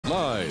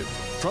Live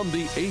from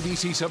the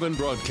ABC 7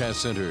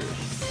 Broadcast Center,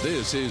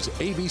 this is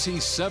ABC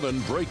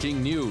 7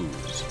 Breaking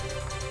News.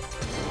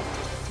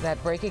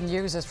 That breaking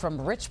news is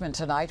from Richmond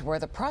tonight, where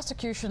the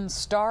prosecution's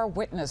star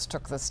witness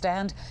took the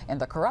stand in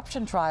the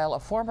corruption trial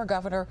of former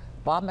Governor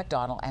Bob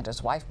McDonnell and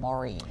his wife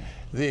Maureen.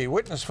 The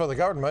witness for the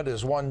government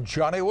is one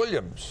Jonnie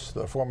Williams,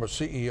 the former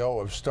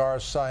CEO of Star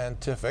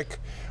Scientific.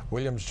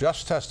 Williams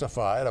just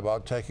testified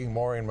about taking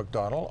Maureen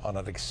McDonnell on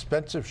an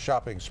expensive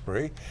shopping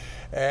spree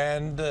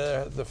and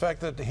the fact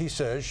that he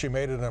says she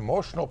made an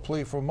emotional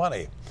plea for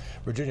money.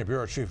 Virginia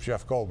Bureau Chief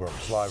Jeff Goldberg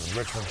is live in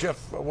Richmond.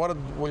 Jeff, what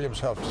did Williams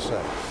have to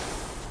say?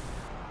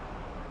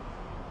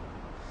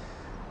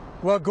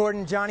 Well,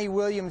 Gordon, Jonnie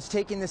Williams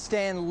taking the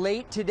stand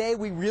late today.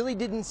 We really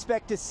didn't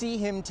expect to see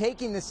him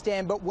taking the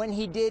stand, but when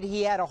he did,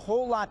 he had a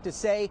whole lot to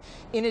say.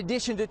 In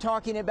addition to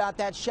talking about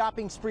that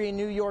shopping spree in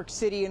New York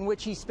City in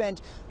which he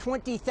spent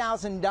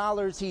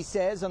 $20,000, he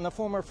says, on the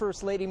former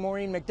First Lady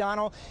Maureen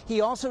McDonnell, he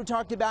also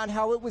talked about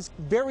how it was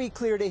very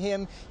clear to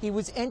him he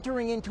was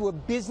entering into a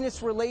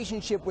business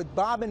relationship with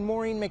Bob and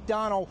Maureen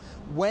McDonnell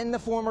when the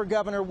former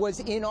governor was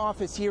in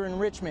office here in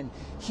Richmond.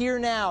 Here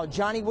now,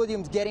 Jonnie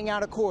Williams getting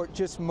out of court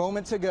just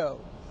moments ago.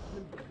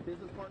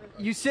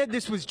 You said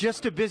this was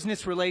just a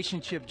business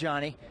relationship,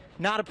 Jonnie,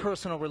 not a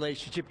personal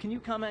relationship. Can you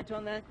comment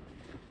on that?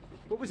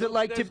 What was it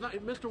like to...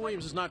 Mr.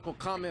 Williams is not going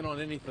to comment on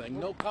anything.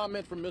 No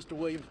comment from Mr.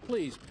 Williams.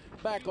 Please,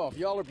 back off.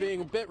 Y'all are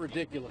being a bit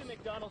ridiculous.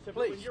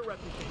 Please.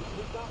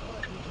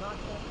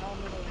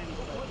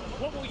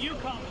 What will you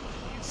comment?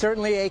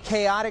 Certainly a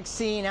chaotic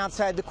scene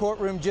outside the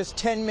courtroom just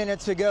 10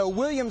 minutes ago.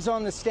 Williams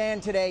on the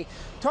stand today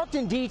talked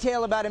in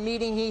detail about a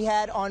meeting he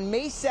had on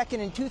May 2nd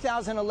in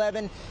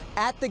 2011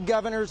 at the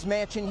governor's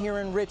mansion here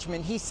in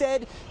Richmond. He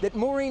said that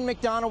Maureen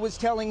McDonnell was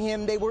telling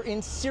him they were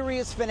in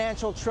serious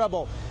financial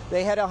trouble.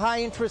 They had a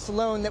high-interest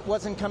loan that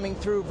wasn't coming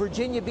through.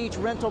 Virginia Beach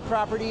rental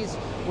properties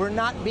were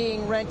not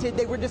being rented.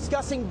 They were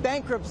discussing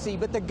bankruptcy,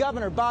 but the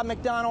governor, Bob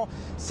McDonnell,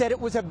 said it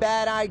was a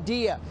bad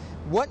idea.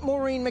 What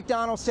Maureen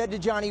McDonnell said to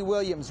Jonnie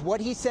Williams, what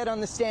he said on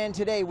the stand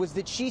today, was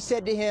that she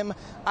said to him,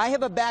 I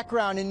have a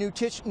background in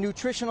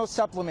nutritional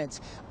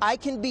supplements. I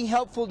can be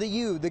helpful to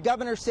you. The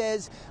governor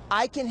says,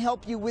 I can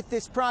help you with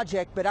this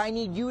project, but I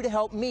need you to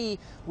help me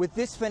with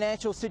this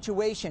financial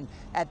situation.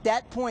 At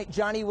that point,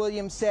 Jonnie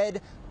Williams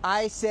said,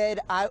 I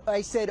said,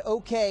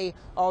 okay,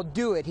 I'll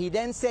do it. He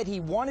then said he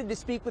wanted to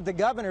speak with the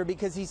governor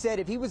because he said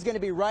if he was going to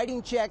be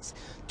writing checks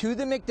to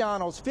the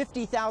McDonnells,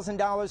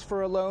 $50,000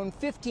 for a loan,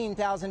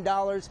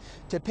 $15,000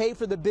 to pay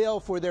for the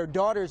bill for their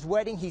daughter's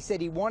wedding, he said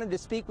he wanted to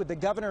speak with the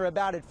governor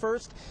about it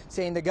first,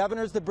 saying the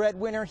governor's the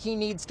breadwinner. He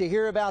needs to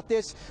hear about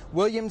this.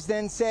 Williams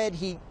then said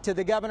to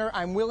the governor,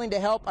 I'm willing to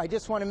help. I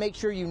just want to make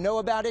sure you know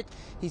about it.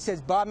 He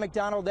says Bob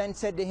McDonnell then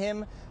said to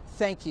him,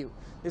 thank you.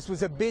 This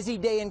was a busy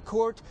day in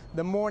court.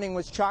 The morning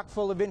was chock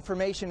full of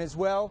information as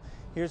well.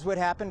 Here's what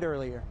happened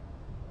earlier.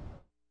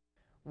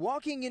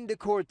 Walking into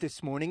court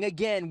this morning,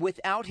 again,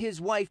 without his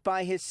wife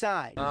by his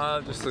side.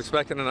 Just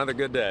expecting another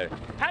good day.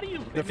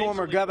 The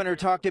former governor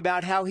talked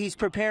about how he's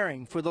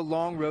preparing for the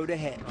long road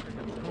ahead.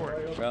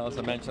 Well, as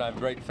I mentioned, I have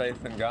great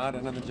faith in God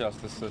and in the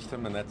justice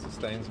system, and that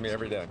sustains me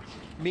every day.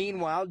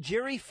 Meanwhile,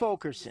 Jerry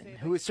Fulkerson,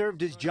 who has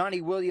served as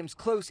Jonnie Williams'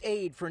 close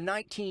aide for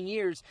 19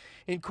 years,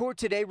 in court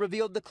today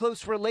revealed the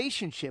close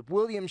relationship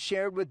Williams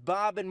shared with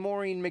Bob and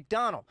Maureen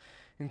McDonnell,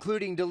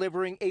 including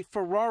delivering a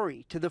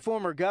Ferrari to the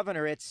former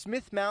governor at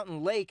Smith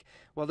Mountain Lake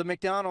while the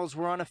McDonnells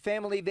were on a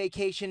family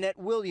vacation at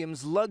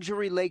Williams'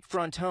 luxury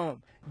lakefront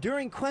home.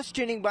 During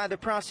questioning by the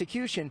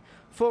prosecution,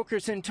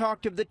 Fulkerson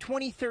talked of the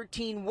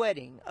 2013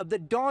 wedding of the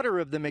daughter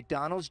of the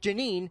McDonnells,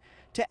 Janine,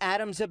 to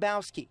Adam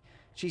Zabowski.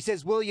 She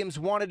says Williams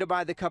wanted to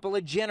buy the couple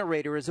a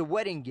generator as a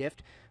wedding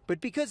gift,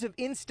 but because of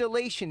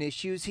installation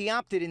issues, he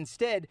opted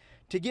instead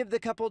to give the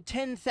couple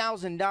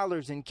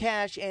 $10,000 in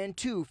cash and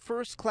 2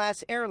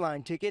 first-class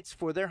airline tickets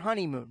for their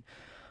honeymoon.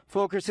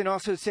 Fulkerson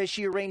also says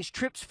she arranged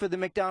trips for the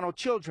McDonnell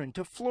children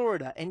to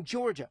Florida and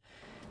Georgia.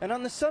 And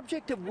on the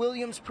subject of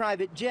Williams'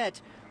 private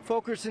jet,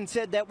 Fulkerson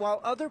said that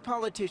while other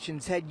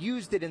politicians had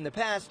used it in the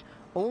past,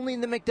 only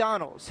the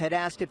McDonnells had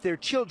asked if their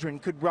children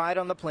could ride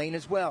on the plane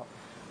as well.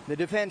 The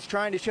defense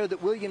trying to show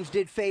that Williams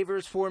did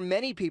favors for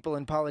many people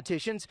and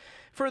politicians.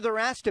 Further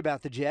asked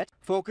about the jet,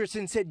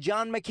 Fulkerson said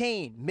John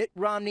McCain, Mitt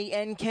Romney,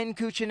 and Ken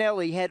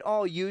Cuccinelli had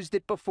all used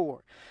it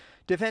before.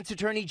 Defense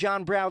attorney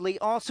John Browley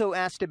also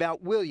asked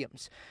about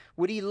Williams.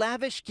 Would he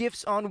lavish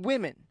gifts on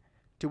women?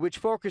 To which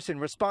Fulkerson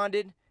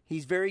responded,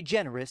 he's very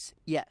generous,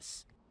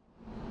 yes.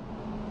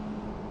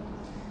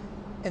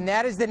 And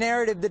that is the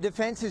narrative the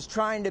defense is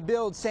trying to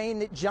build, saying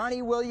that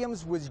Jonnie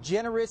Williams was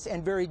generous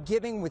and very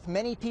giving with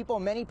many people,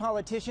 many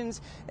politicians,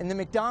 and the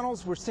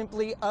McDonnells were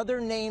simply other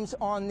names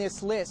on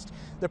this list.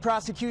 The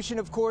prosecution,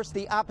 of course,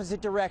 the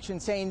opposite direction,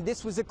 saying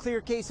this was a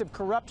clear case of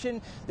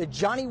corruption, that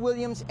Jonnie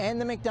Williams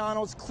and the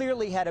McDonnells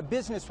clearly had a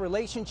business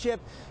relationship.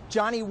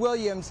 Jonnie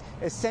Williams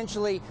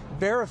essentially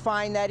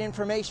verifying that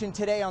information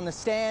today on the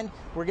stand.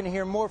 We're going to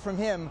hear more from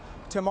him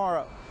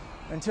tomorrow.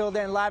 Until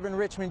then, live in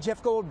Richmond,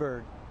 Jeff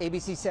Goldberg,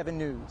 ABC 7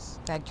 News.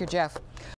 Thank you, Jeff.